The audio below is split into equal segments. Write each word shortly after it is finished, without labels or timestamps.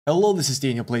Hello, this is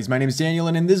DanielPlays. My name is Daniel,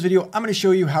 and in this video, I'm going to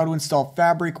show you how to install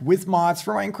Fabric with mods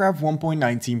for Minecraft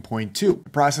 1.19.2. The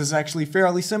process is actually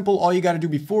fairly simple. All you got to do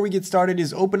before we get started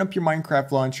is open up your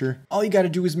Minecraft launcher. All you got to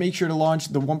do is make sure to launch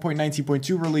the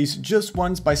 1.19.2 release just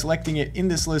once by selecting it in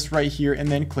this list right here and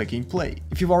then clicking play.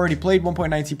 If you've already played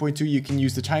 1.19.2, you can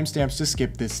use the timestamps to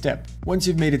skip this step. Once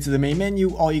you've made it to the main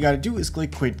menu, all you got to do is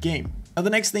click Quit Game. Now the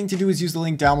next thing to do is use the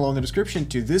link down below in the description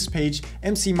to this page,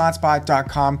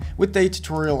 mcmodspot.com, with a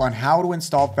tutorial on how to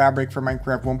install Fabric for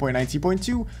Minecraft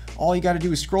 1.19.2. All you got to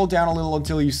do is scroll down a little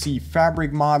until you see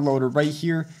Fabric Mod Loader right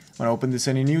here. I'm going to open this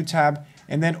in a new tab,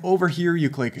 and then over here you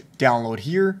click Download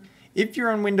Here. If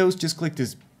you're on Windows, just click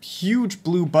this huge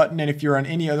blue button, and if you're on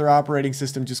any other operating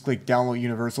system, just click Download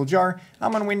Universal Jar.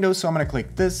 I'm on Windows, so I'm going to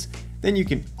click this. Then you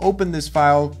can open this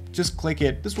file, just click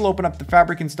it. This will open up the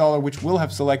Fabric installer, which will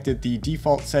have selected the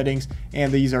default settings,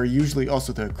 and these are usually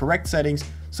also the correct settings.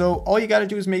 So all you got to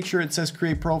do is make sure it says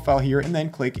create profile here and then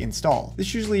click install.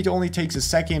 This usually only takes a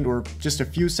second or just a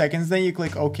few seconds. Then you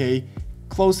click OK,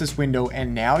 close this window,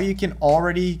 and now you can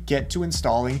already get to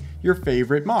installing your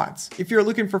favorite mods. If you're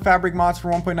looking for Fabric mods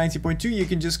for 1.19.2, you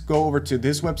can just go over to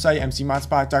this website,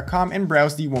 mcmodspot.com, and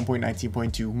browse the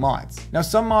 1.19.2 mods. Now,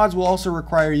 some mods will also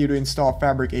require you to install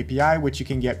Fabric API, which you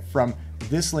can get from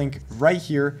this link right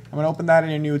here. I'm going to open that in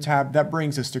a new tab. That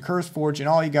brings us to CurseForge, and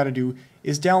all you got to do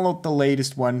is download the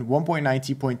latest one,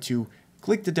 1.19.2.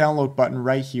 Click the download button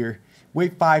right here.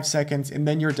 Wait 5 seconds, and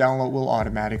then your download will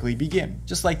automatically begin.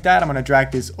 Just like that, I'm going to drag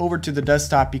this over to the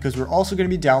desktop because we're also going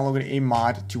to be downloading a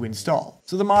mod to install.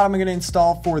 So the mod I'm going to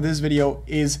install for this video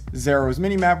is Xaero's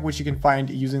Minimap, which you can find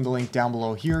using the link down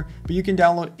below here, but you can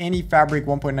download any Fabric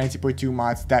 1.19.2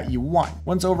 mods that you want.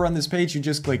 Once over on this page, you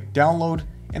just click download,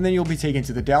 and then you'll be taken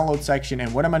to the download section,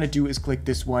 and what I'm going to do is click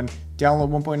this one, download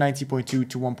 1.19.2 to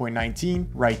 1.19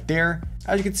 right there.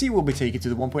 As you can see, we'll be taken to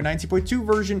the 1.19.2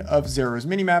 version of Xaero's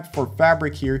Minimap for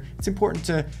Fabric here. It's important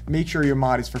to make sure your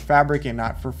mod is for Fabric and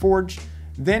not for Forge.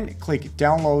 Then click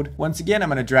download. Once again, I'm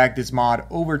going to drag this mod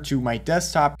over to my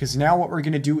desktop because now what we're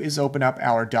going to do is open up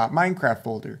our .minecraft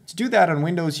folder. To do that on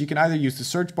Windows, you can either use the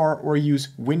search bar or use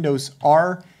Windows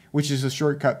R, which is a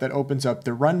shortcut that opens up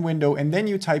the run window, and then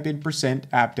you type in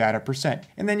 %appdata%,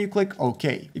 and then you click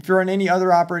OK. If you're on any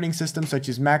other operating system such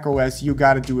as Mac OS, you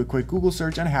gotta do a quick Google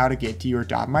search on how to get to your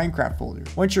 .minecraft folder.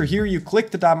 Once you're here, you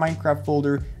click the .minecraft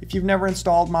folder. If you've never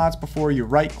installed mods before, you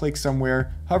right click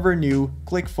somewhere, hover new,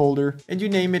 click folder, and you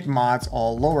name it mods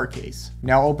all lowercase.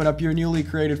 Now open up your newly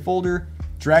created folder,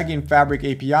 drag in Fabric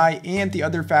API and the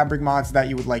other Fabric mods that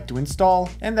you would like to install,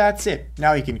 and that's it.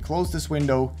 Now you can close this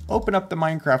window, open up the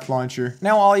Minecraft launcher.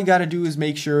 Now all you gotta do is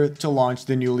make sure to launch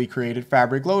the newly created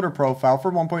Fabric loader profile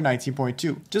for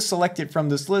 1.19.2. Just select it from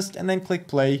this list and then click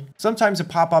play. Sometimes a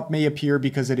pop-up may appear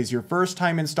because it is your first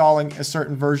time installing a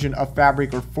certain version of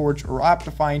Fabric or Forge or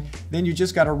Optifine. Then you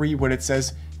just gotta read what it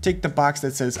says. Tick the box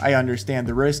that says I understand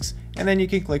the risks, and then you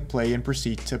can click play and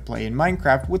proceed to play in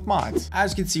Minecraft with mods.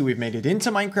 As you can see, we've made it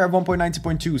into Minecraft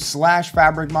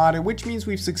 1.19.2/Fabric modded, which means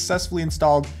we've successfully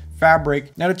installed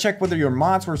Fabric. Now to check whether your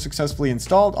mods were successfully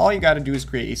installed, all you got to do is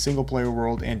create a single player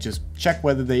world and just check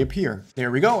whether they appear. There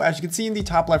we go. As you can see in the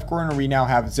top left corner, we now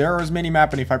have Xaero's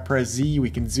Minimap, and if I press Z, we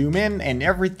can zoom in and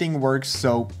everything works.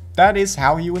 So that is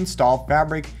how you install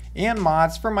Fabric and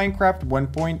mods for Minecraft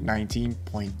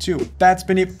 1.19.2. That's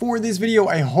been it for this video.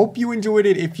 I hope you enjoyed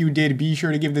it. If you did, be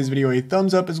sure to give this video a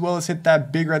thumbs up, as well as hit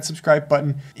that big red subscribe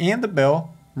button and the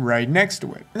bell right next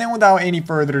to it. And then without any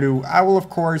further ado, I will of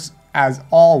course, as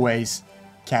always,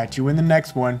 catch you in the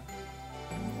next one.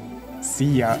 See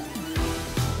ya.